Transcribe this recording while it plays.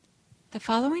The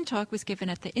following talk was given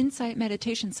at the Insight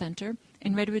Meditation Center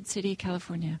in Redwood City,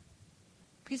 California.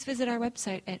 Please visit our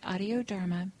website at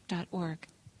audiodharma.org.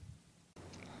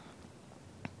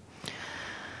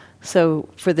 So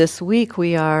for this week,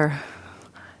 we are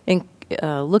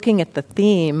looking at the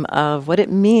theme of what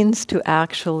it means to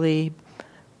actually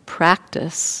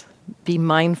practice, be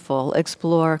mindful,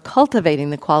 explore, cultivating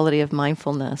the quality of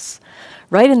mindfulness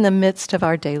right in the midst of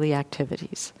our daily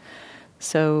activities.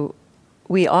 So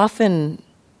we often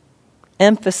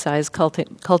emphasize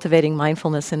cultivating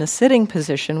mindfulness in a sitting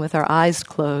position with our eyes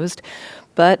closed,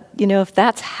 but if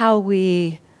that's how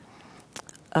we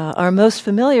are most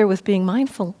familiar with being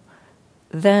mindful,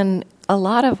 then a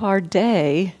lot of our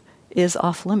day is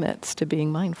off limits to being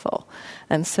mindful.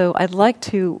 And so I'd like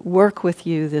to work with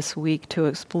you this week to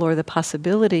explore the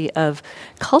possibility of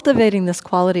cultivating this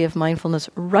quality of mindfulness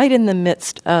right in the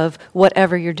midst of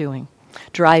whatever you're doing.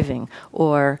 Driving,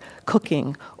 or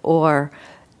cooking, or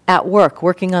at work,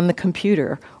 working on the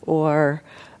computer, or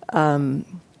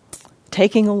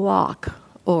taking a walk,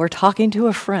 or talking to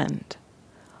a friend.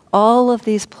 All of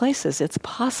these places, it's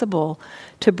possible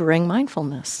to bring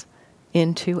mindfulness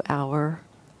into our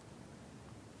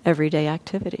everyday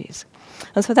activities.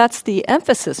 And so that's the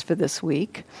emphasis for this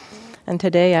week. And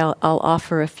today I'll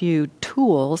offer a few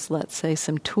tools, let's say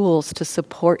some tools to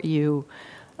support you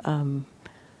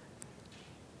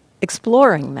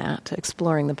exploring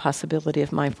the possibility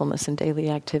of mindfulness in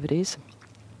daily activities.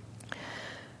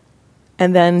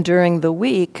 And then during the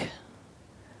week,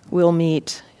 we'll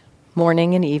meet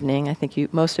morning and evening. I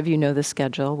think most of you know the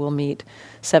schedule. We'll meet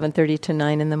 7:30 to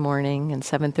 9 in the morning and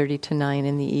 7:30 to 9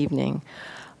 in the evening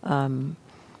to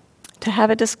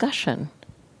have a discussion,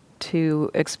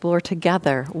 to explore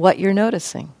together what you're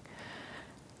noticing,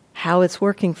 how it's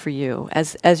working for you.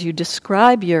 As you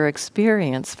describe your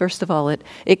experience, first of all,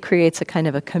 it creates a kind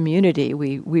of a community.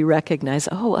 We recognize,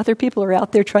 other people are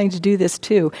out there trying to do this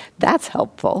too. That's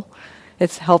helpful.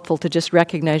 It's helpful to just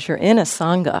recognize you're in a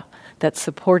sangha that's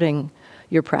supporting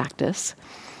your practice.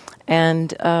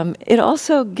 And it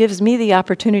also gives me the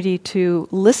opportunity to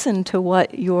listen to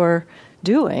what you're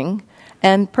doing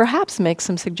and perhaps make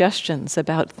some suggestions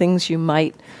about things you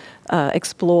might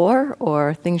explore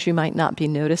or things you might not be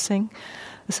noticing.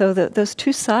 So those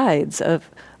two sides of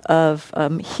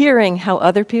hearing how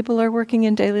other people are working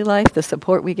in daily life, the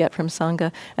support we get from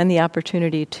Sangha, and the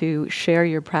opportunity to share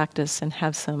your practice and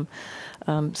have some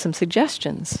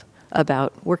suggestions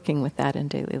about working with that in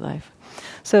daily life.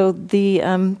 So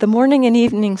the morning and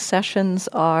evening sessions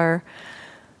are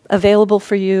available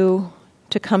for you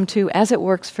to come to as it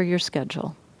works for your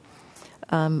schedule.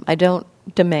 I don't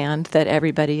demand that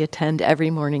everybody attend every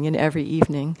morning and every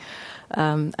evening.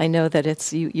 I know that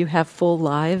it's you have full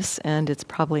lives, and it's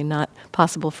probably not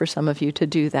possible for some of you to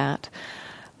do that.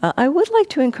 I would like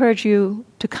to encourage you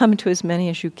to come to as many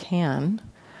as you can.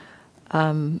 Yeah.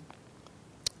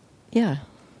 Last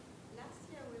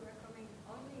year we were coming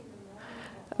only in the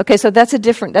morning. Okay, so that's a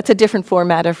different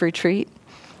format of retreat.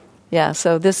 Yeah,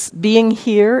 so this being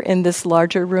here in this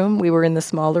larger room, we were in the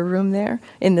smaller room there.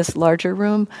 In this larger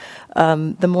room,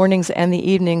 the mornings and the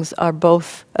evenings are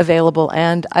both available.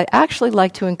 And I actually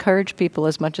like to encourage people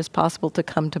as much as possible to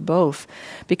come to both,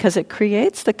 because it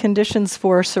creates the conditions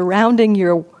for surrounding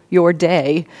your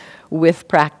day with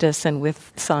practice and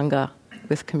with Sangha,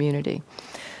 with community.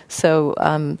 So,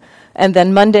 and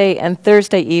then Monday and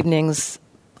Thursday evenings,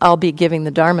 I'll be giving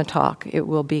the Dharma talk. It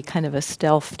will be kind of a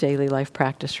stealth daily life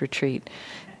practice retreat,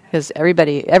 because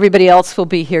everybody else will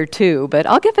be here too. But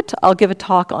I'll give a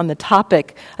talk on a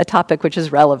topic which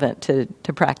is relevant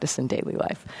to practice in daily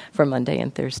life for Monday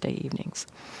and Thursday evenings.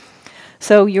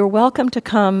 So you're welcome to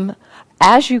come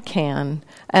as you can,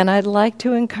 and I'd like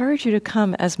to encourage you to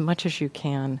come as much as you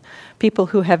can. People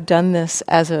who have done this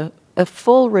as a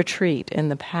full retreat in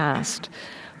the past,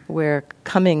 where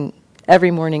coming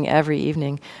every morning, every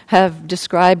evening, have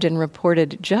described and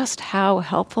reported just how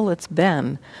helpful it's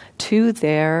been to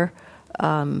their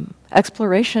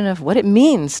exploration of what it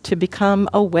means to become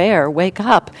aware, wake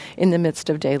up in the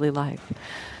midst of daily life.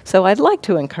 So I'd like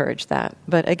to encourage that,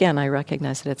 but again, I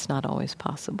recognize that it's not always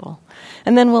possible.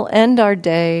 And then we'll end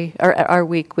our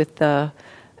week with a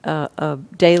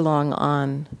day long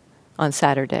on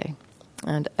Saturday.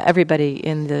 And everybody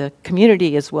in the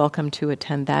community is welcome to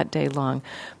attend that day long.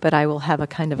 But I will have a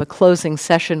kind of a closing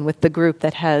session with the group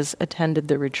that has attended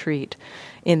the retreat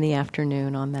in the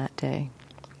afternoon on that day.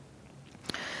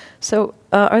 So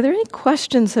are there any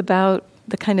questions about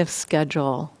the kind of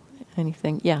schedule?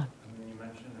 Anything? Yeah. You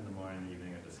mentioned in the morning and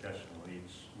evening a discussion. Will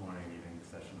each morning and evening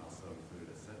session also include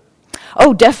a sit?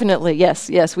 Oh, definitely,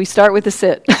 yes. We start with the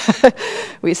sit.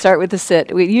 We start with the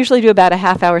sit. We usually do about a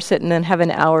half-hour sit and then have an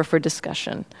hour for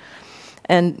discussion.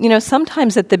 And,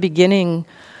 sometimes at the beginning,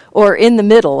 or in the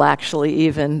middle, actually,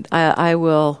 even, I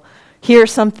will hear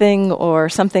something, or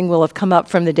something will have come up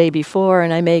from the day before,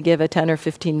 and I may give a 10 or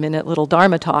 15-minute little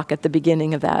Dharma talk at the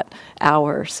beginning of that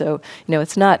hour. So,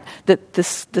 it's not that the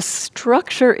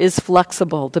structure is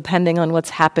flexible depending on what's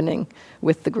happening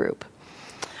with the group.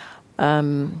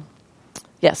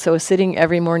 So sitting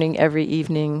every morning, every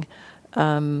evening.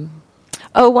 One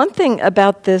thing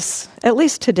about this, at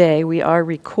least today, we are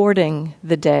recording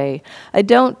the day. I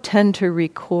don't tend to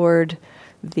record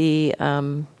the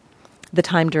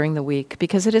time during the week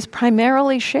because it is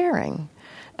primarily sharing.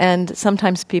 And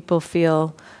sometimes people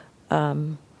feel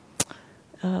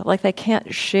like they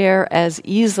can't share as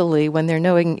easily when they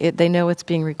know it's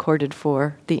being recorded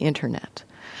for the internet.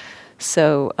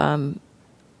 So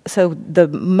the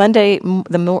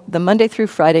Monday through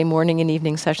Friday morning and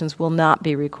evening sessions will not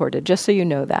be recorded, just so you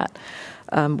know that.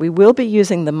 We will be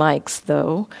using the mics,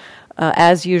 though,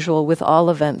 as usual with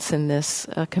all events in this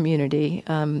community.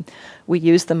 We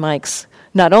use the mics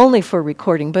not only for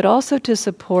recording, but also to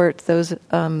support those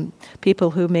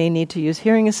people who may need to use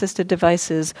hearing-assisted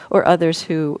devices or others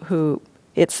who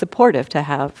it's supportive to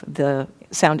have the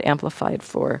sound amplified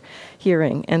for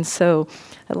hearing. And so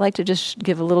I'd like to just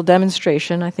give a little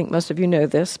demonstration. I think most of you know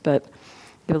this, but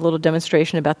give a little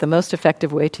demonstration about the most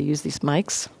effective way to use these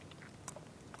mics.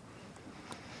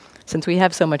 Since we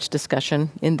have so much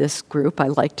discussion in this group, I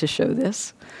like to show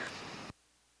this.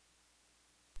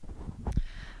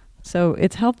 So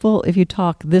it's helpful if you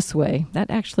talk this way.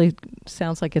 That actually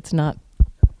sounds like it's not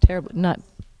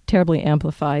terribly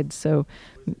amplified, so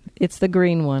it's the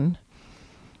green one.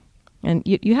 And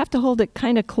you have to hold it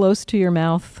kind of close to your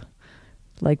mouth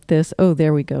like this. Oh,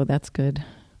 there we go. That's good.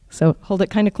 So hold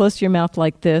it kind of close to your mouth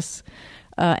like this.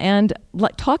 And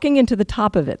talking into the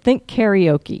top of it. Think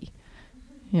karaoke.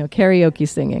 Karaoke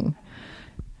singing.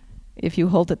 If you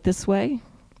hold it this way,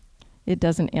 it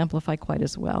doesn't amplify quite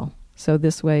as well. So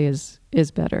this way is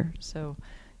better. So,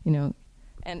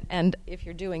 and if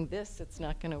you're doing this, it's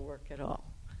not going to work at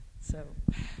all. So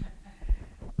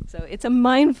it's a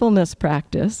mindfulness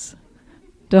practice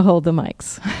to hold the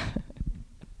mics.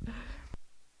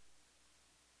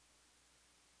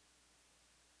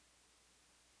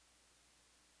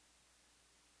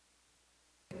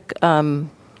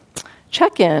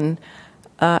 Check-in.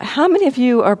 How many of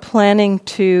you are planning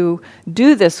to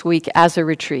do this week as a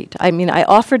retreat? I mean, I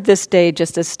offered this day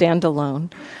just as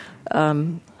standalone.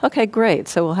 Okay, great.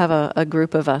 So we'll have a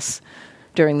group of us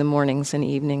during the mornings and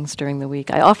evenings during the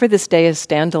week. I offer this day as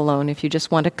standalone if you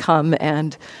just want to come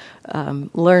and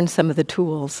learn some of the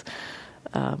tools.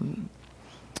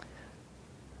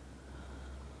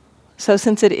 So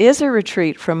since it is a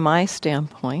retreat from my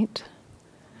standpoint,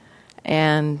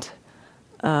 and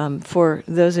for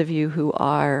those of you who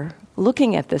are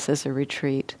looking at this as a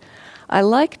retreat, I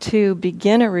like to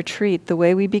begin a retreat the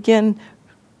way we begin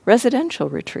residential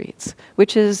retreats,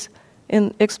 which is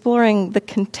in exploring the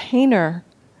container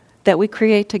that we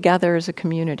create together as a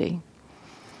community.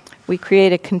 We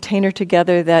create a container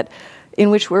together in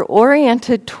which we're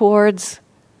oriented towards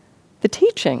the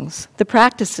teachings, the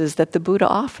practices that the Buddha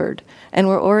offered, and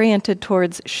we're oriented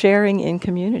towards sharing in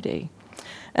community.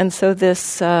 And so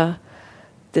this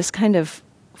kind of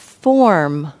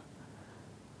form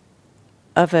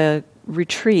of a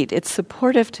retreat, it's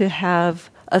supportive to have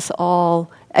us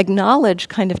all acknowledge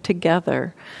kind of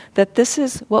together that this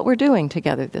is what we're doing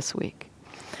together this week.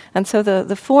 And so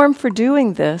the form for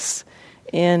doing this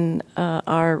in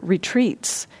our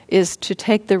retreats is to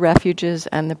take the refuges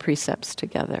and the precepts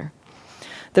together.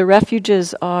 The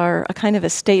refuges are a kind of a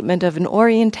statement of an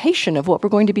orientation of what we're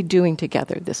going to be doing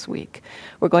together this week.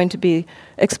 We're going to be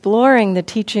exploring the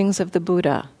teachings of the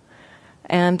Buddha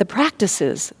and the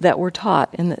practices that were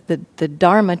taught in the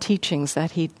Dharma teachings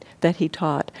that he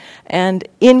taught. And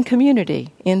in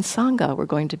community, in Sangha, we're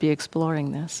going to be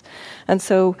exploring this. And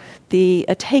so the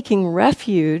taking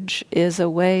refuge is a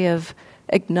way of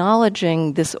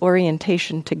acknowledging this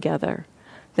orientation together,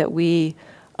 that we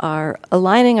are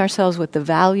aligning ourselves with the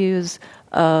values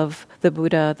of the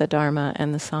Buddha, the Dharma,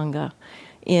 and the Sangha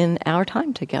in our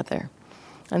time together.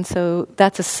 And so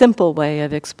that's a simple way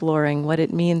of exploring what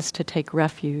it means to take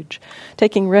refuge.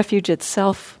 Taking refuge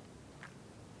itself,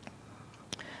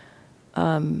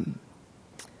 the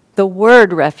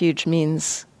word refuge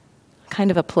means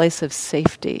kind of a place of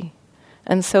safety.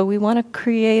 And so we want to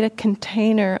create a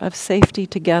container of safety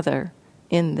together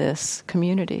in this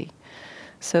community.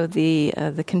 So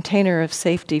the container of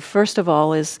safety, first of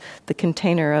all, is the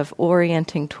container of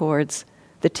orienting towards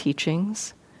the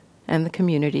teachings and the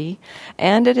community,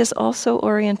 and it is also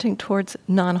orienting towards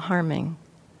non-harming.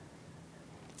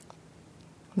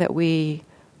 That we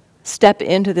step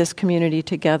into this community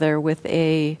together with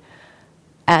an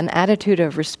attitude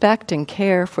of respect and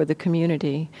care for the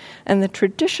community. And the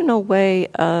traditional way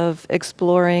of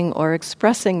exploring or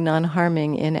expressing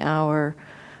non-harming in our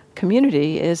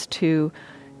community is to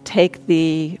take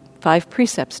the 5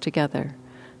 precepts together.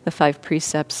 The 5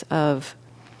 precepts of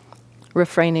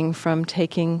refraining from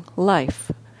taking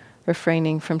life,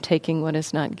 refraining from taking what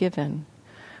is not given,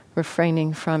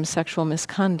 refraining from sexual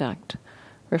misconduct,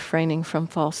 refraining from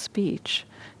false speech,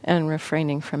 and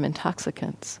refraining from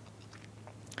intoxicants.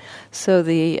 So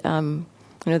these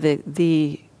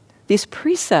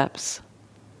precepts,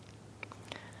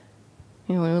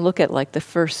 when we look at like the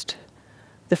first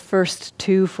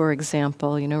 2, for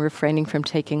example, refraining from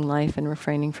taking life and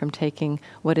refraining from taking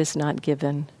what is not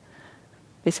given,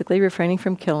 basically refraining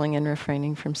from killing and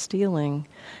refraining from stealing,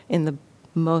 in the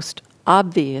most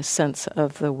obvious sense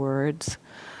of the words.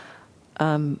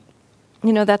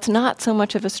 That's not so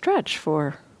much of a stretch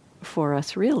for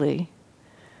us, really.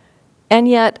 And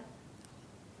yet,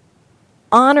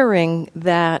 honoring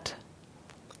that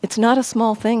it's not a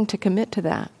small thing to commit to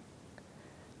that,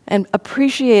 and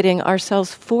appreciating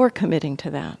ourselves for committing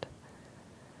to that.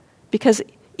 Because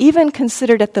even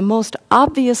considered at the most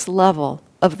obvious level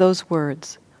of those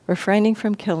words, refraining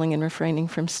from killing and refraining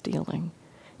from stealing,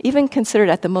 even considered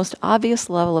at the most obvious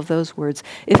level of those words,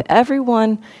 if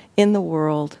everyone in the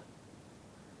world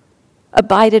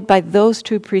abided by those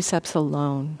 2 precepts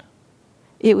alone,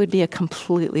 it would be a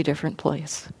completely different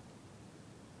place.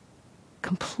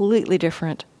 Completely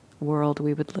different world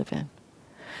we would live in.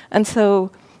 And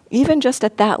so, even just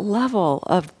at that level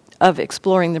of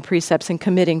exploring the precepts and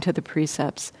committing to the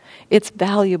precepts, it's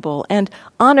valuable, and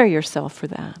honor yourself for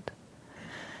that.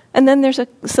 And then there's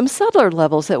some subtler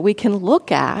levels that we can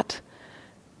look at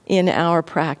in our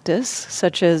practice,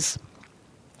 such as,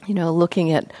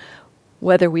 looking at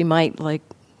whether we might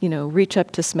reach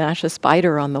up to smash a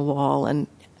spider on the wall, and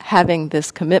having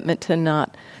this commitment to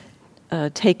not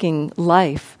taking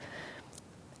life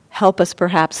help us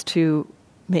perhaps to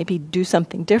maybe do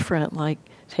something different, like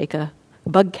take a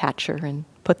bug catcher and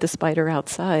put the spider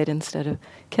outside instead of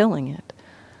killing it.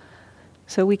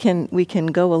 So we can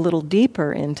go a little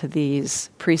deeper into these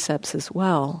precepts as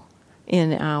well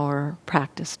in our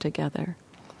practice together.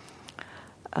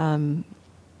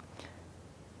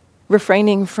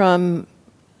 Refraining from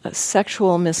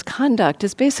sexual misconduct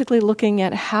is basically looking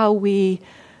at how we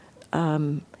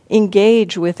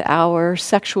engage with our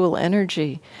sexual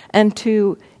energy, and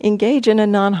to engage in a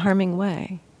non-harming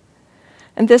way.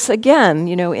 And this, again,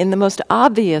 in the most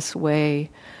obvious way,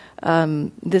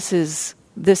 this is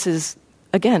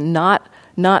again not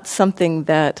something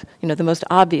that, the most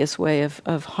obvious way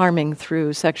of harming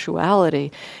through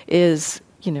sexuality is,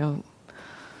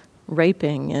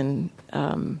 raping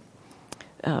and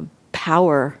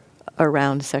power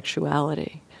around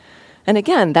sexuality. And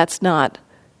again, that's not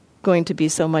going to be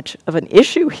so much of an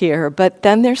issue here, but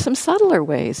then there's some subtler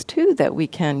ways too that we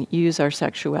can use our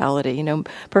sexuality.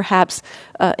 Perhaps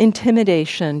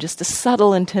intimidation, just a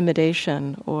subtle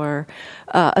intimidation, or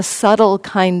a subtle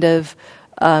kind of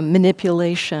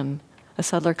manipulation, a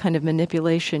subtler kind of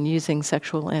manipulation using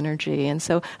sexual energy. And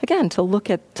so again, to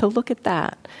look at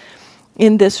that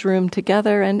in this room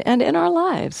together and in our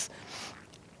lives.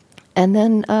 And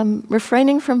then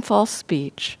refraining from false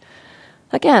speech.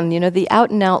 Again, the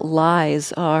out-and-out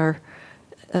lies are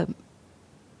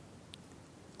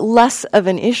less of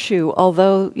an issue,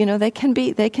 although they can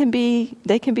be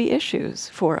issues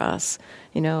for us.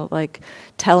 Like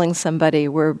telling somebody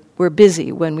we're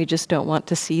busy when we just don't want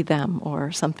to see them,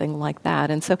 or something like that.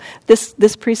 And so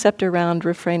this precept around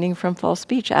refraining from false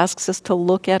speech asks us to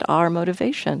look at our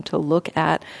motivation, to look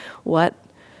at what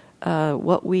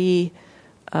we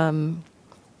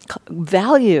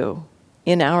value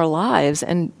in our lives,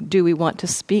 and do we want to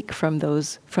speak from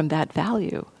that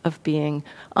value of being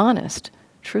honest,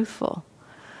 truthful.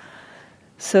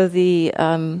 So the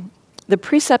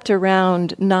precept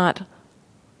around not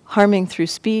harming through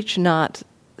speech, not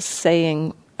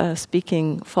speaking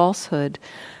falsehood,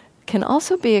 can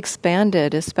also be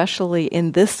expanded, especially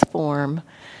in this form,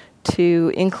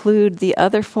 to include the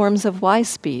other forms of wise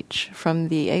speech from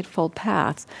the Eightfold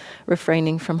Path,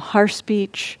 refraining from harsh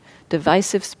speech,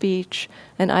 divisive speech,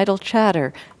 and idle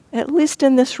chatter, at least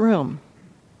in this room.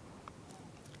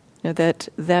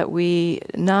 That we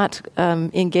not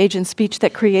engage in speech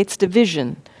that creates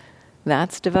division.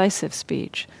 That's divisive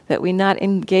speech. That we not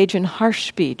engage in harsh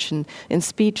speech, and in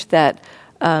speech that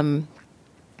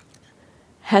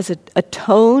has a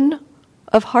tone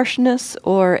harshness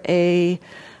or the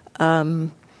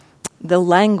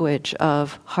language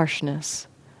of harshness.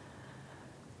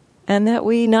 And that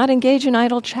we not engage in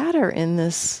idle chatter in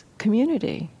this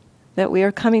community, that we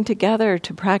are coming together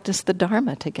to practice the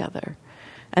Dharma together,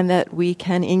 and that we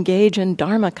can engage in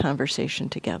Dharma conversation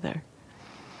together.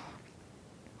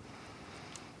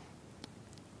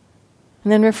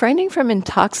 And then refraining from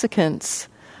intoxicants.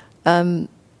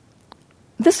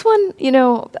 This one,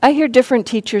 I hear different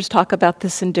teachers talk about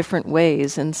this in different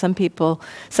ways, and some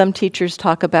teachers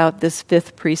talk about this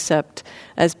fifth precept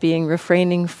as being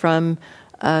refraining from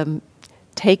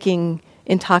taking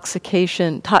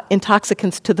intoxicants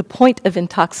to the point of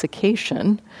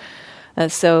intoxication.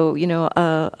 So,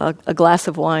 a glass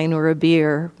of wine or a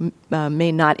beer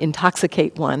may not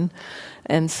intoxicate one.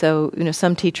 And so,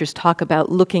 some teachers talk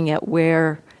about looking at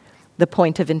where the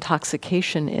point of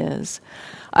intoxication is.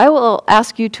 I will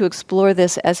ask you to explore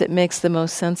this as it makes the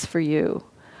most sense for you.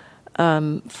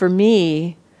 For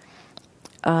me,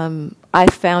 I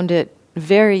found it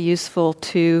very useful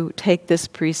to take this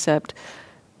precept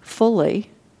fully.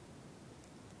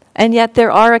 And yet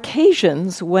there are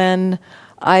occasions when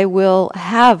I will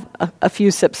have a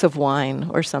few sips of wine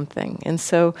or something. And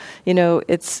so,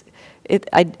 it's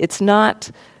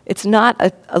not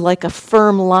like a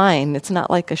firm line. It's not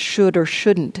like a should or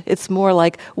shouldn't. It's more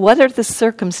like, what are the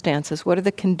circumstances? What are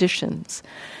the conditions?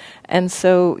 And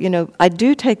so, I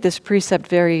do take this precept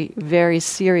very, very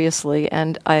seriously,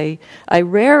 and I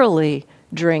rarely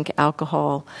drink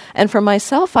alcohol. And for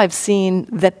myself, I've seen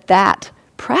that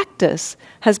practice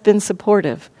has been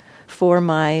supportive for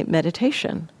my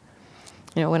meditation.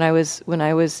 When I was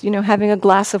having a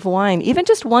glass of wine, even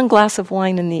just one glass of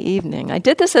wine in the evening. I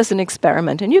did this as an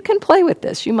experiment, and you can play with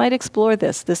this. You might explore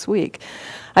this week.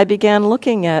 I began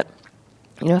looking at,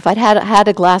 if I'd had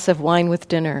a glass of wine with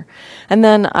dinner, and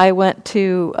then I went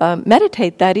to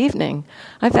meditate that evening,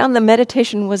 I found the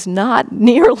meditation was not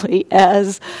nearly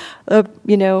as,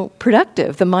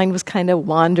 productive. The mind was kind of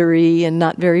wandery and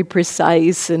not very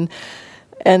precise, and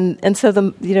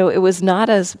so it was not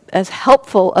as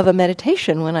helpful of a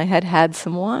meditation when I had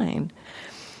some wine.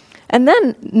 And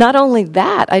then, not only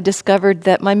that, I discovered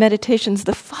that my meditations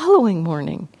the following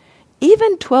morning,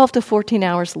 even 12 to 14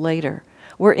 hours later,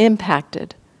 were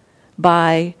impacted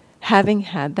by having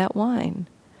had that wine.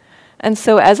 And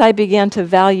so as I began to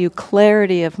value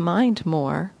clarity of mind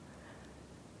more,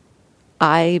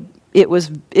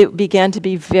 it began to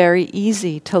be very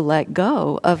easy to let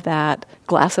go of that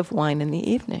glass of wine in the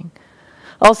evening.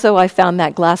 Also, I found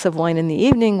that glass of wine in the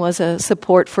evening was a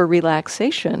support for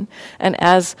relaxation. And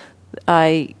as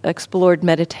I explored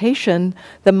meditation,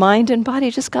 the mind and body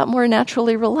just got more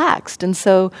naturally relaxed. And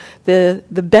so the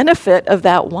benefit of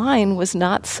that wine was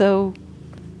not so,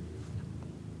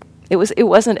 it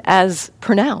wasn't as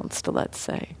pronounced, let's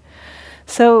say.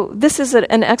 So this is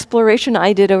an exploration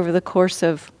I did over the course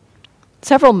of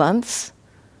several months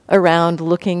around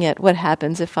looking at what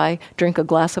happens if I drink a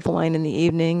glass of wine in the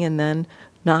evening and then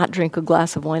not drink a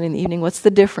glass of wine in the evening. What's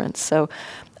the difference? So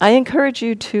I encourage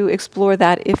you to explore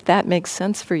that if that makes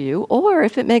sense for you, or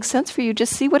if it makes sense for you,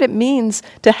 just see what it means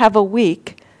to have a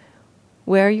week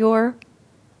where you're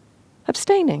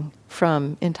abstaining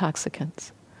from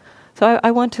intoxicants. So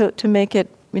I want to make it,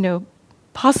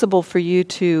 possible for you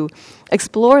to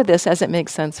explore this as it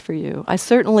makes sense for you. I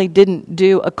certainly didn't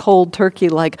do a cold turkey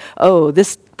like,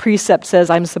 this precept says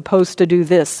I'm supposed to do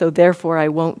this, so therefore I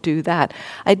won't do that.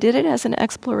 I did it as an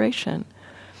exploration.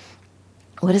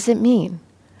 What does it mean?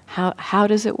 How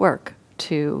does it work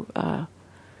to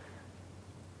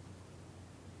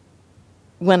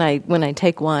when I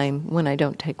take wine, when I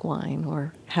don't take wine,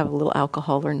 or have a little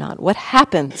alcohol or not? What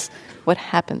happens? What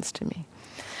happens to me?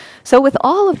 So with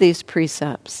all of these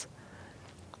precepts,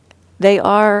 they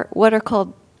are what are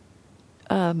called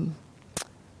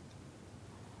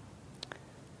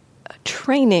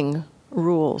training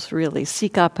rules, really.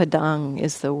 Sikapadang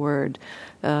is the word,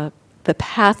 the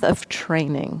path of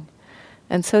training.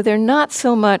 And so they're not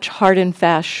so much hard and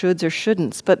fast shoulds or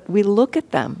shouldn'ts, but we look at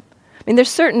them. I mean, there's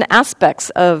certain aspects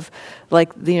of,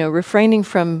 refraining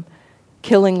from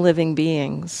killing living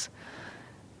beings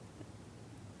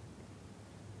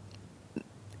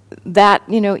that,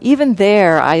 even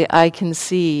there I can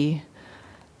see,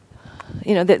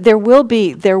 that there will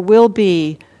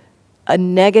be a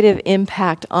negative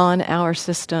impact on our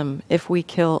system if we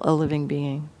kill a living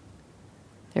being.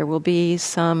 There will be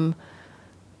some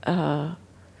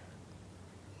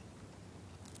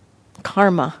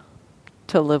karma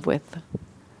to live with,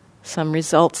 some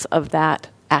results of that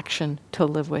action to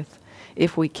live with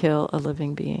if we kill a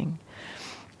living being,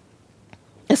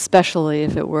 especially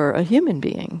if it were a human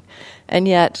being. And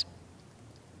yet,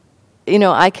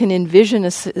 I can envision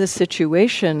a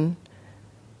situation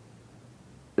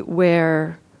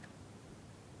where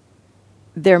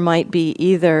there might be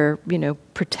either,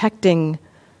 protecting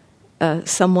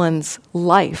someone's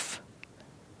life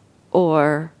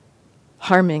or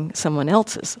harming someone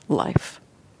else's life.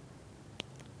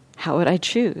 How would I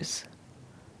choose?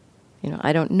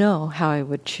 I don't know how I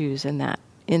would choose in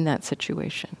that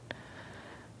situation.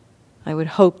 I would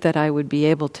hope that I would be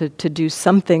able to do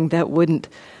something that wouldn't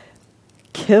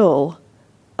kill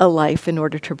a life in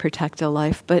order to protect a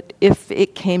life, but if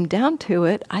it came down to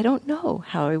it, I don't know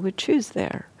how I would choose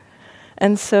there.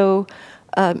 And so,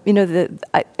 I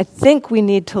think we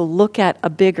need to look at a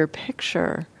bigger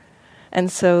picture.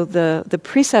 And so the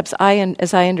precepts,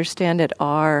 as I understand it,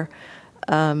 are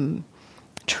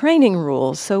training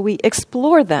rules. So we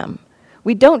explore them.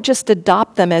 We don't just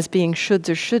adopt them as being shoulds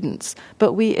or shouldn'ts,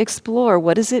 but we explore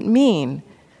what does it mean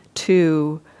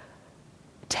to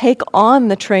take on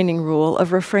the training rule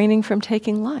of refraining from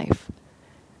taking life.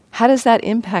 How does that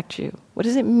impact you? What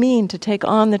does it mean to take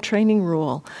on the training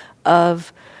rule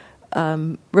of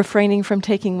refraining from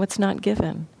taking what's not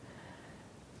given?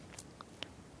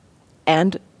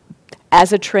 And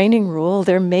as a training rule,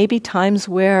 there may be times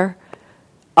where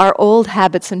our old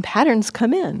habits and patterns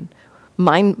come in.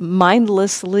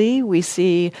 Mindlessly, we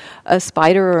see a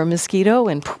spider or a mosquito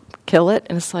and kill it,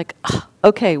 and it's like,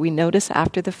 okay, we notice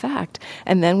after the fact.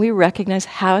 And then we recognize,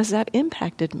 how has that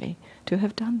impacted me to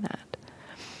have done that?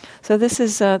 So this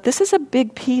is a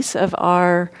big piece of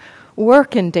our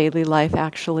work in daily life,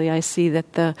 actually. I see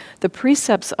that the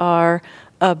precepts are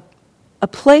a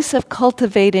place of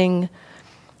cultivating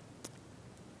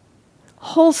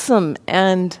wholesome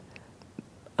and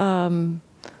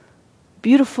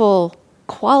beautiful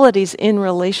qualities in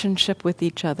relationship with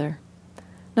each other.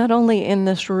 Not only in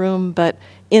this room, but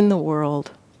in the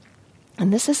world.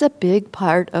 And this is a big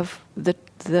part of what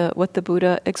the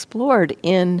Buddha explored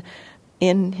in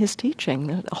his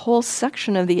teaching. A whole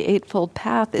section of the Eightfold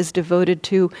Path is devoted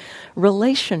to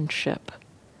relationship.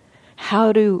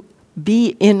 How to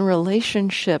be in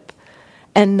relationship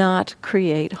and not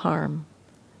create harm,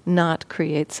 not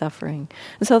create suffering.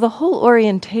 And so the whole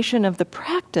orientation of the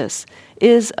practice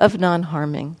is of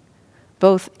non-harming,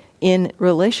 both in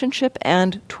relationship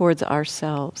and towards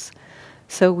ourselves.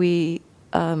 So we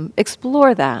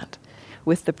explore that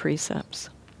with the precepts.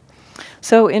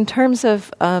 So in terms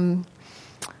of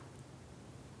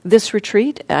this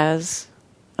retreat as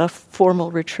a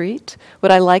formal retreat,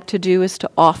 what I like to do is to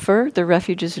offer the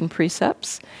refuges and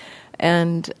precepts.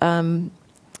 And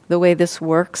the way this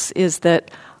works is that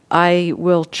I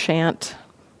will chant,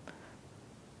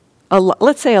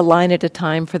 let's say a line at a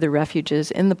time for the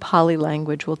refuges in the Pali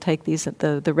language. We'll take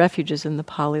the refuges in the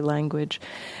Pali language.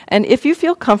 And if you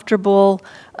feel comfortable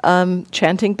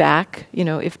chanting back,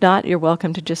 if not, you're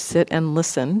welcome to just sit and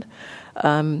listen,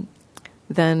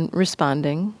 then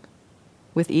responding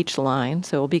with each line.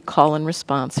 So it will be call and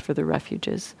response for the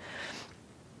refuges.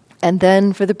 And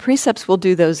then for the precepts, we'll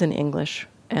do those in English.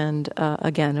 And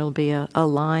again, it'll be a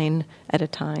line at a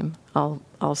time.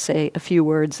 I'll say a few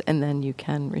words, and then you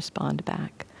can respond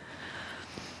back.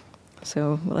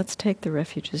 So let's take the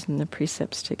refuges and the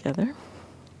precepts together.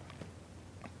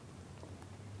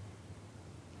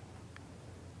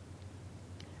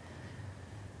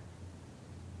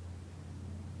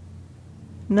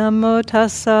 Namo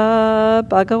tassa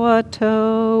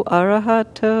bhagavato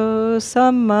arahato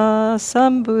samma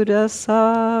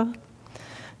sambuddhassa.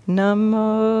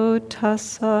 Namo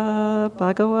tassa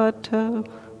bhagavato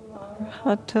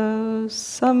arahato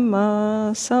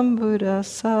samma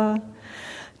sambuddhassa.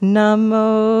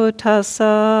 Namo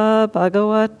tassa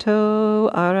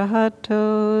bhagavato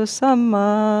arahato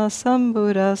samma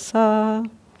sambuddhassa.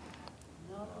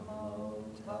 Namo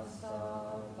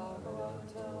tassa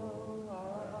bhagavato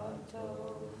arahato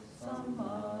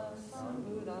samma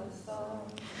sambuddhassa.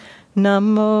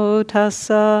 Namo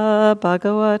tassa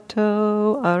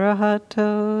bhagavato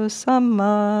arahato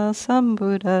samma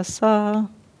sambuddhassa.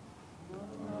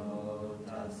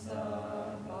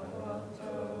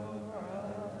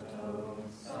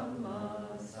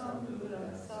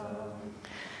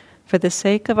 For the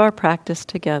sake of our practice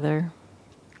together,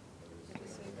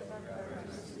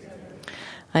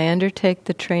 I undertake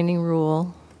the training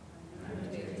rule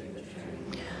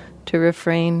to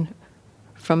refrain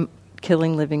from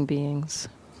killing living beings.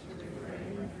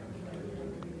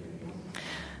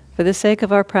 For the sake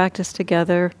of our practice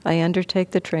together, I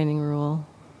undertake the training rule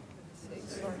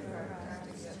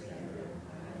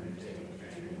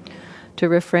to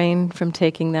refrain from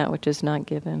taking that which is not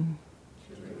given.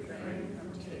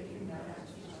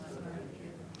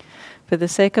 For the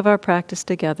sake of our practice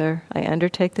together, I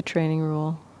undertake the training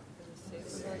rule.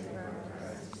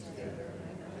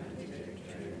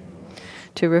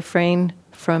 To refrain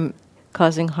from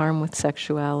causing harm with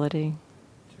sexuality.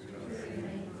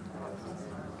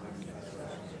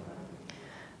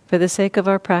 For the sake of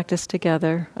our practice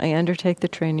together, I undertake the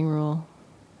training rule.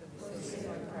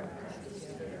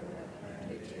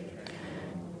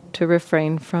 To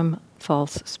refrain from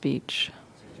false speech.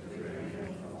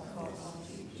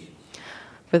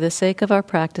 For the sake of our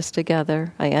practice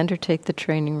together, I undertake the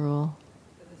training rule.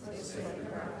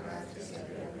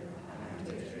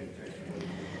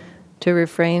 To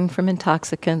refrain from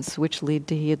intoxicants which lead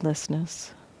to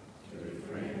heedlessness.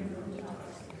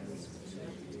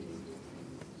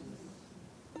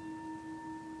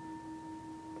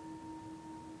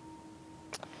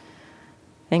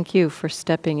 Thank you for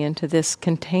stepping into this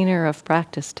container of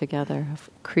practice together, of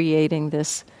creating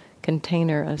this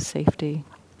container of safety.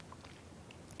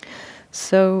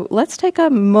 So let's take a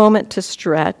moment to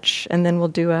stretch, and then we'll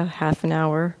do a half an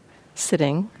hour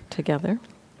sitting together.